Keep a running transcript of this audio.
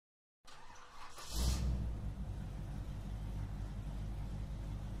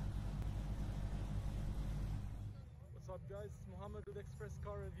guys, it's Mohammed with Express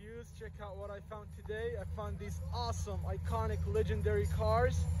Car Reviews. Check out what I found today. I found these awesome, iconic, legendary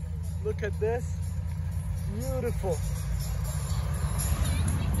cars. Look at this. Beautiful.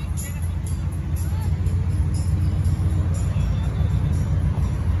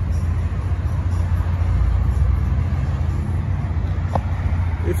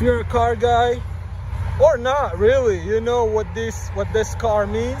 If you're a car guy, or not really, you know what this car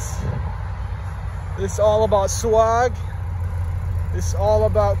means. It's all about swag. It's all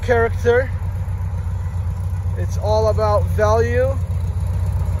about character. It's all about value.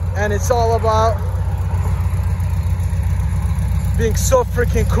 And it's all about being so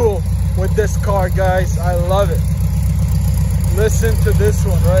freaking cool with this car, guys. I love it. Listen to this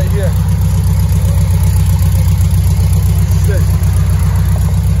one right here. Sick.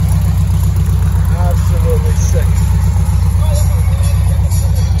 Absolutely sick.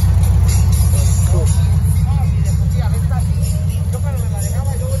 Cool.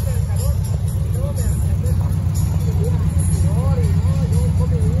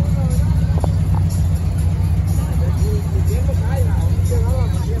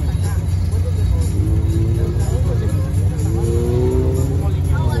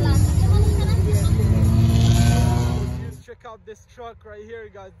 Check out this truck right here,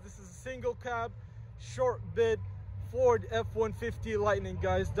 guys. This is a single cab, short bed Ford F150 Lightning,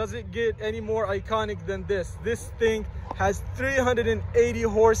 guys. Doesn't get any more iconic than this. This thing has 380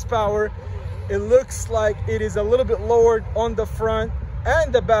 horsepower. It looks like it is a little bit lowered on the front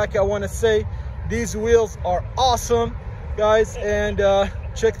and the back, I want to say. These wheels are awesome, guys, and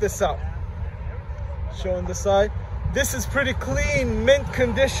check this out. Showing the side. This is pretty clean, mint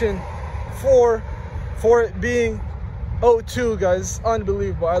condition for it being 02, guys.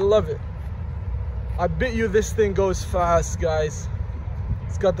 Unbelievable. I love it. I bet you this thing goes fast, guys.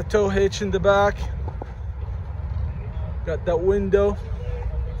 It's got the tow hitch in the back. Got that window.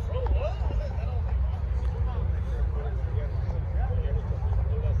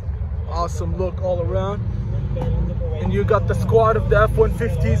 Awesome look all around. And you got the squad of the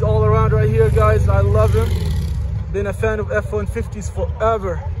F-150s all around right here, guys. I love them. Been a fan of F-150s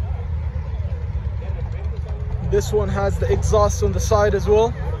forever. This one has the exhaust on the side as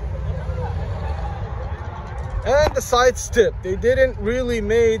well. And the side step. They didn't really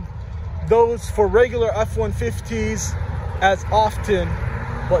made those for regular F-150s as often,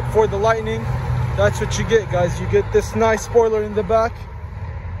 but for the Lightning, that's what you get, guys. You get this nice spoiler in the back.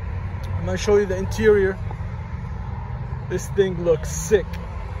 I'm gonna show you the interior. This thing looks sick.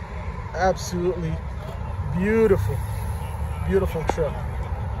 Absolutely beautiful. Beautiful truck.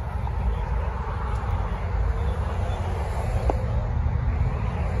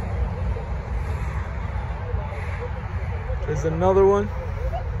 There's another one.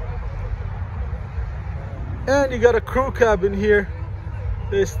 And you got a crew cabin here.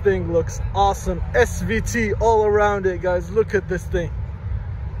 This thing looks awesome. SVT all around it, guys. Look at this thing.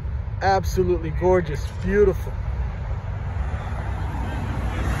 Absolutely gorgeous. Beautiful.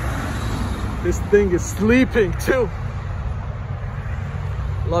 This thing is sleeping too.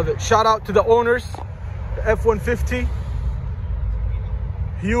 Love it. Shout out to the owners, the F-150.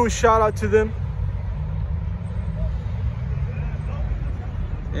 Huge shout out to them.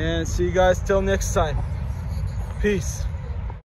 And see you guys till next time. Peace.